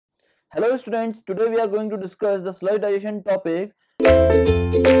Hello students, today we are going to discuss the sludge digestion topic.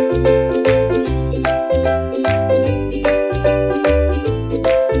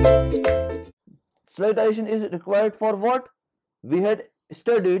 Sludge digestion is required for what? We had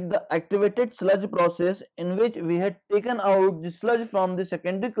studied the activated sludge process in which we had taken out the sludge from the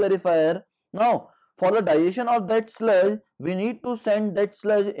secondary clarifier. Now, for the digestion of that sludge, we need to send that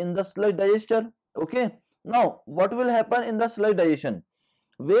sludge in the sludge digester. Okay. Now, what will happen in the sludge digestion?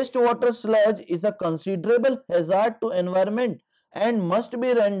 Wastewater sludge is a considerable hazard to environment and must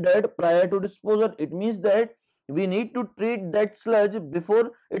be rendered prior to disposal. It means that we need to treat that sludge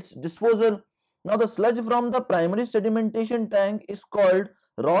before its disposal. Now the sludge from the primary sedimentation tank is called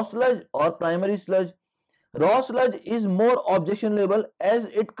raw sludge or primary sludge. Raw sludge is more objectionable as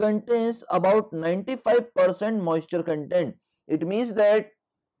it contains about 95% moisture content. It means that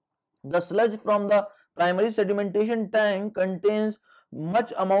the sludge from the primary sedimentation tank contains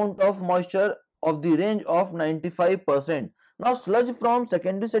much amount of moisture of the range of 95%. Now sludge from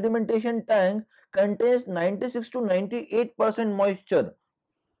secondary sedimentation tank contains 96 to 98% moisture.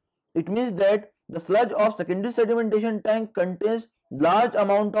 It means that the sludge of secondary sedimentation tank contains large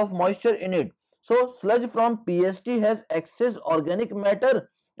amount of moisture in it. So sludge from PST has excess organic matter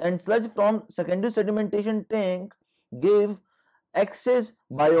and sludge from secondary sedimentation tank give excess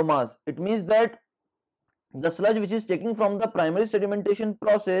biomass. It means that the sludge which is taken from the primary sedimentation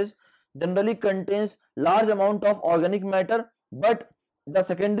process generally contains large amount of organic matter, but the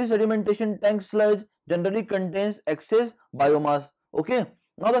secondary sedimentation tank sludge generally contains excess biomass. Okay.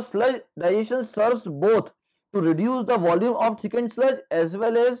 Now the sludge digestion serves both to reduce the volume of thickened sludge as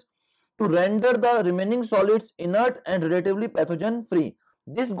well as to render the remaining solids inert and relatively pathogen free.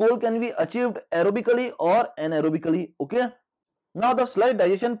 This goal can be achieved aerobically or anaerobically. Okay. Now the sludge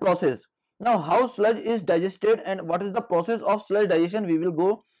digestion process. Now how sludge is digested and what is the process of sludge digestion? We will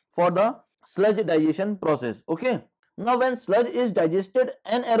go for the sludge digestion process. Okay. Now when sludge is digested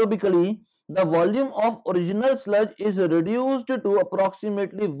anaerobically, the volume of original sludge is reduced to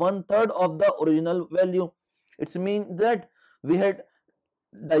approximately 1/3 of the original value. It means that we had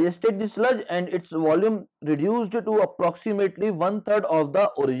digested the sludge and its volume reduced to approximately 1/3 of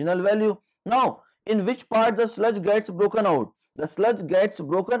the original value. Now, in which part the sludge gets broken out? The sludge gets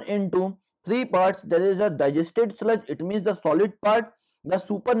broken into three parts. There is a digested sludge, it means the solid part, the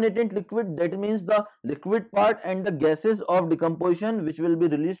supernatant liquid, that means the liquid part, and the gases of decomposition which will be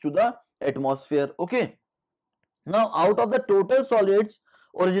released to the atmosphere. Okay. Now out of the total solids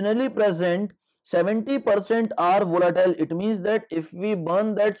originally present, 70% are volatile. It means that if we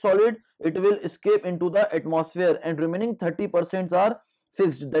burn that solid, it will escape into the atmosphere, and remaining 30% are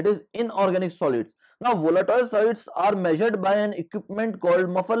fixed, that is inorganic solids. Now volatile solids are measured by an equipment called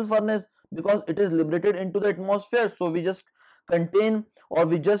muffle furnace because it is liberated into the atmosphere. So we just contain or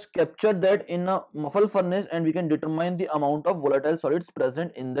we just capture that in a muffle furnace and we can determine the amount of volatile solids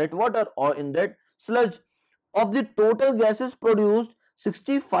present in that water or in that sludge. Of the total gases produced,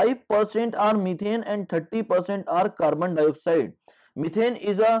 65% are methane and 30% are carbon dioxide. Methane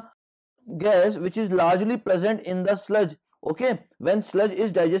is a gas which is largely present in the sludge. Okay, when sludge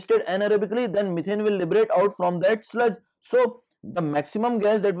is digested anaerobically, then methane will liberate out from that sludge. So the maximum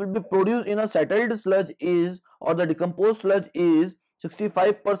gas that will be produced in a settled sludge is, or the decomposed sludge is,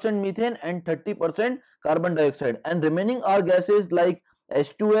 65% methane and 30% carbon dioxide, and remaining are gases like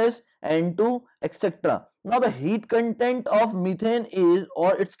H2S, N2, etc. Now the heat content of methane is,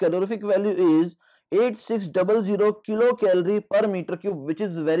 or its calorific value is 8600 kilocalorie per meter cube, which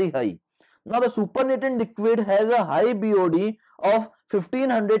is very high. Now the supernatant liquid has a high BOD of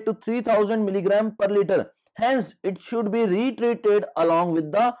 1500 to 3000 milligram per liter. Hence, it should be retreated along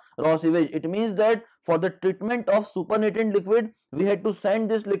with the raw sewage. It means that for the treatment of supernatant liquid, we had to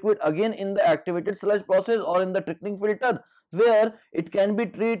send this liquid again in the activated sludge process or in the trickling filter, where it can be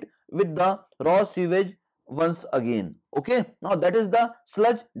treated with the raw sewage once again. Okay, now that is the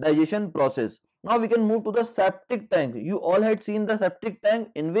sludge digestion process. Now we can move to the septic tank. You all had seen the septic tank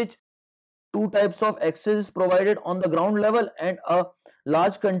in which two types of access is provided on the ground level and a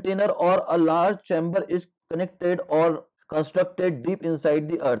large container or a large chamber is connected or constructed deep inside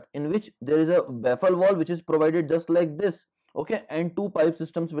the earth, in which there is a baffle wall which is provided just like this. Okay, and two pipe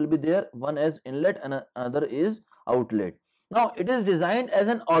systems will be there, one as inlet and another is outlet. Now it is designed as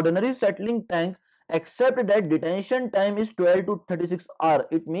an ordinary settling tank, except that detention time is 12 to 36 hours.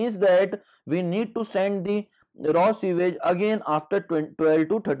 It means that we need to send the raw sewage again after 12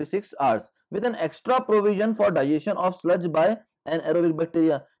 to 36 hours with an extra provision for digestion of sludge by anaerobic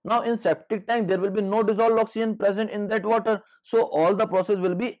bacteria. Now in septic tank there will be no dissolved oxygen present in that water, so all the process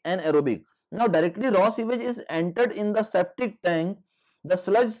will be anaerobic. Now directly raw sewage is entered in the septic tank the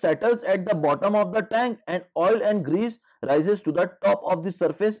sludge settles at the bottom of the tank and oil and grease rises to the top of the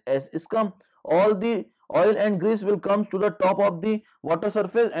surface as scum. All the oil and grease will come to the top of the water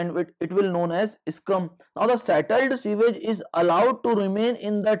surface and it will known as scum. Now the settled sewage is allowed to remain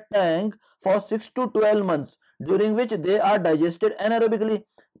in the tank for 6 to 12 months, during which they are digested anaerobically.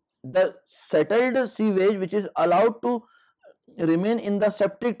 The settled sewage which is allowed to remain in the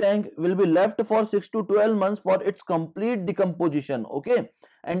septic tank will be left for 6 to 12 months for its complete decomposition, okay,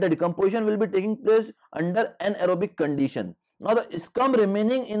 and the decomposition will be taking place under anaerobic condition. Now the scum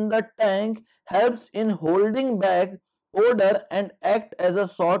remaining in the tank helps in holding back odor and act as a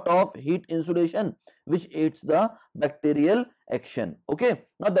sort of heat insulation which aids the bacterial action, okay.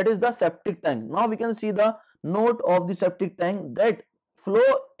 Now that is the septic tank. Now we can see the note of the septic tank that flow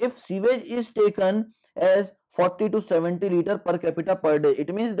if sewage is taken as 40 to 70 liter per capita per day.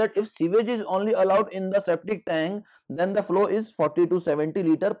 It means that if sewage is only allowed in the septic tank, then the flow is 40 to 70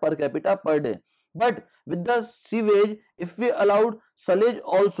 liter per capita per day. But with the sewage, if we allowed sludge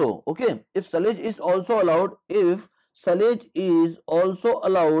also, okay, if sludge is also allowed,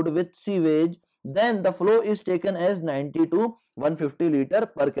 with sewage, then the flow is taken as 90 to 150 liter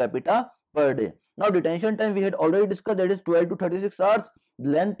per capita per day. Now detention time we had already discussed, that is 12 to 36 hours.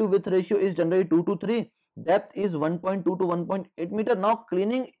 Length to width ratio is generally 2 to 3. Depth is 1.2 to 1.8 meter. Now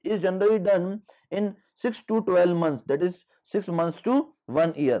cleaning is generally done in 6 to 12 months, that is 6 months to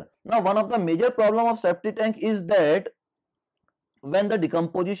 1 year. Now one of the major problem of septic tank is that when the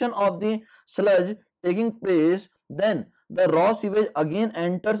decomposition of the sludge taking place, then the raw sewage again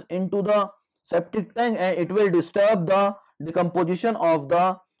enters into the septic tank and it will disturb the decomposition of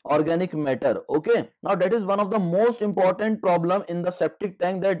the organic matter, okay. Now that is one of the most important problem in the septic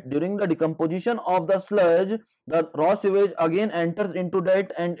tank, that during the decomposition of the sludge, the raw sewage again enters into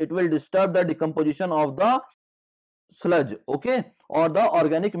that and it will disturb the decomposition of the sludge, okay, or the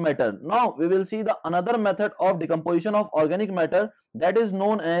organic matter. Now we will see the another method of decomposition of organic matter, that is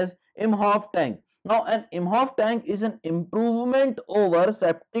known as Imhoff tank. Now an Imhoff tank is an improvement over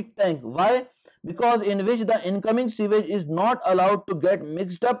septic tank. Why? Because in which the incoming sewage is not allowed to get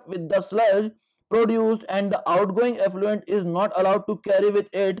mixed up with the sludge produced and the outgoing effluent is not allowed to carry with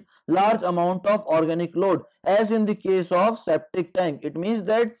it large amount of organic load, as in the case of septic tank. It means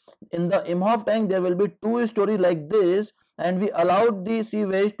that in the Imhoff tank there will be two story like this, and we allowed the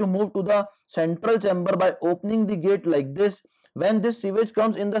sewage to move to the central chamber by opening the gate like this. When this sewage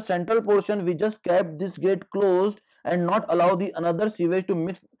comes in the central portion, we just kept this gate closed and not allow the another sewage to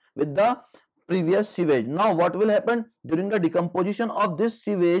mix with the previous sewage. Now what will happen during the decomposition of this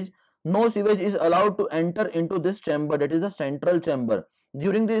sewage? No sewage is allowed to enter into this chamber, that is the central chamber.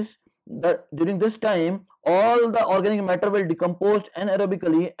 During this time, all the organic matter will decompose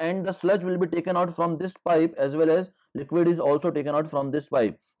anaerobically and the sludge will be taken out from this pipe, as well as liquid is also taken out from this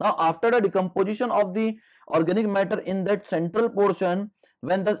pipe. Now after the decomposition of the organic matter in that central portion,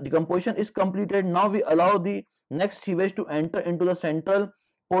 when the decomposition is completed, now we allow the next sewage to enter into the central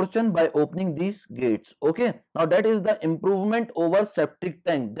portion by opening these gates, okay. Now that is the improvement over septic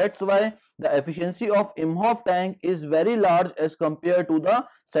tank. That's why the efficiency of Imhoff tank is very large as compared to the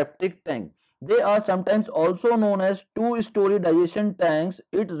septic tank. They are sometimes also known as two-story digestion tanks.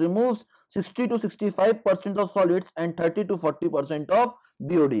 It removes 60 to 65% of solids and 30 to 40% of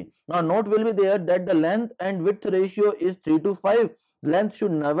BOD. Now note will be there that the length and width ratio is 3 to 5. Length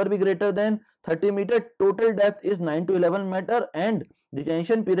should never be greater than 30 meter. Total depth is 9 to 11 meter and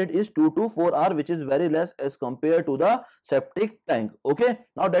detention period is 2 to 4 hours, which is very less as compared to the septic tank, okay.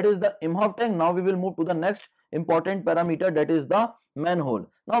 Now that is the Imhoff tank. Now we will move to the next important parameter, that is the manhole.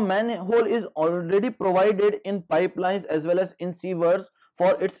 Now manhole is already provided in pipelines as well as in sewers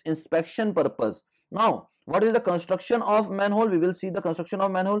for its inspection purpose. Now what is the construction of manhole? We will see the construction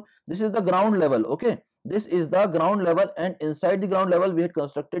of manhole. This is the ground level, okay. This is the ground level, and inside the ground level we had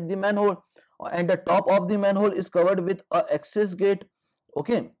constructed the manhole, and the top of the manhole is covered with a access gate,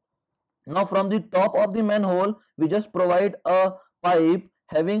 okay. Now from the top of the manhole we just provide a pipe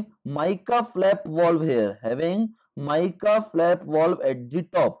having mica flap valve here, having mica flap valve at the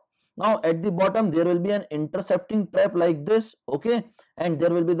top. Now at the bottom there will be an intercepting trap like this, okay, and there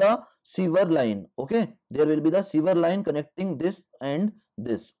will be the sewer line, okay. There will be the sewer line connecting this and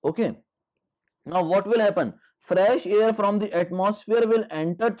this, okay. Now what will happen? Fresh air from the atmosphere will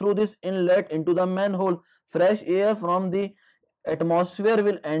enter through this inlet into the manhole. Fresh air from the atmosphere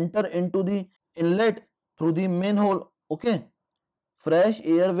will enter into the inlet through the manhole, okay. Fresh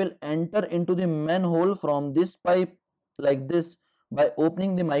air will enter into the manhole from this pipe like this by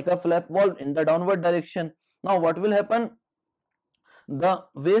opening the mica flap valve in the downward direction. Now what will happen? the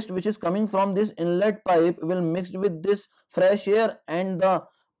waste which is coming from this inlet pipe will mixed with this fresh air, and the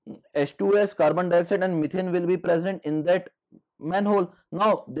H2S, carbon dioxide and methane will be present in that manhole.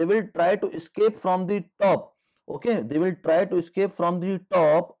 Now they will try to escape from the top. Okay, they will try to escape from the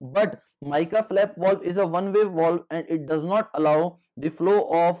top, but mica flap valve is a one-way valve and it does not allow the flow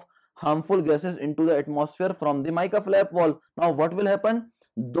of harmful gases into the atmosphere from the mica flap valve. Now what will happen?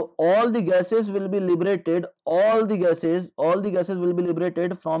 All the gases will be liberated, all the gases will be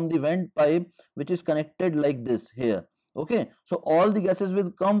liberated from the vent pipe which is connected like this here. Okay, so all the gases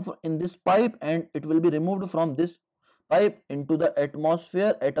will come in this pipe and it will be removed from this pipe into the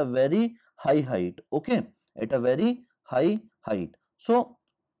atmosphere at a very high height. Okay, at a very high height. So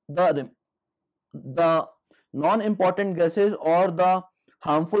the non-important gases or the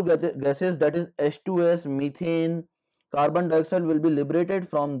harmful gases, that is H2S, methane, carbon dioxide, will be liberated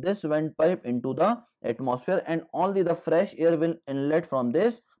from this vent pipe into the atmosphere, and only the fresh air will inlet from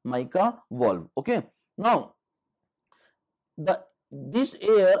this mica valve. Okay, now this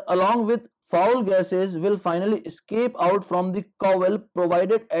air along with foul gases will finally escape out from the cowl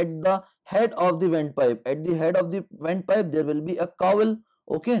provided at the head of the vent pipe. At the head of the vent pipe there will be a cowl.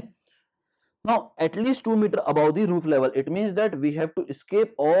 Okay, now at least 2 meters above the roof level. It means that we have to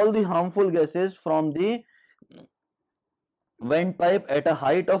escape all the harmful gases from the vent pipe at a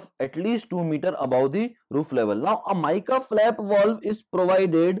height of at least 2 meters above the roof level. Now a mica flap valve is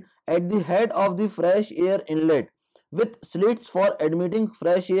provided at the head of the fresh air inlet with slits for admitting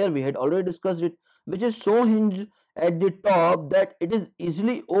fresh air. We had already discussed it, which is so hinged at the top that it is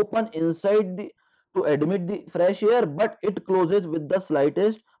easily open inside to admit the fresh air, but it closes with the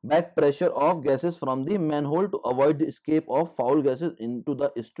slightest back pressure of gases from the manhole to avoid the escape of foul gases into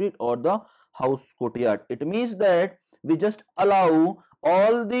the street or the house courtyard. It means that we just allow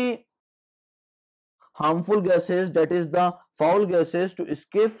all the harmful gases, that is the foul gases, to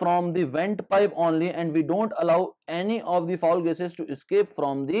escape from the vent pipe only, and we don't allow any of the foul gases to escape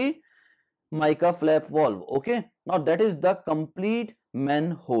from the mica flap valve. Okay, now that is the complete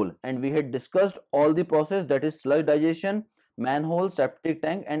manhole, and we had discussed all the process, that is sludge digestion, manhole, septic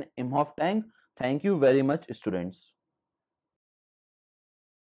tank and Imhoff tank. Thank you very much, students.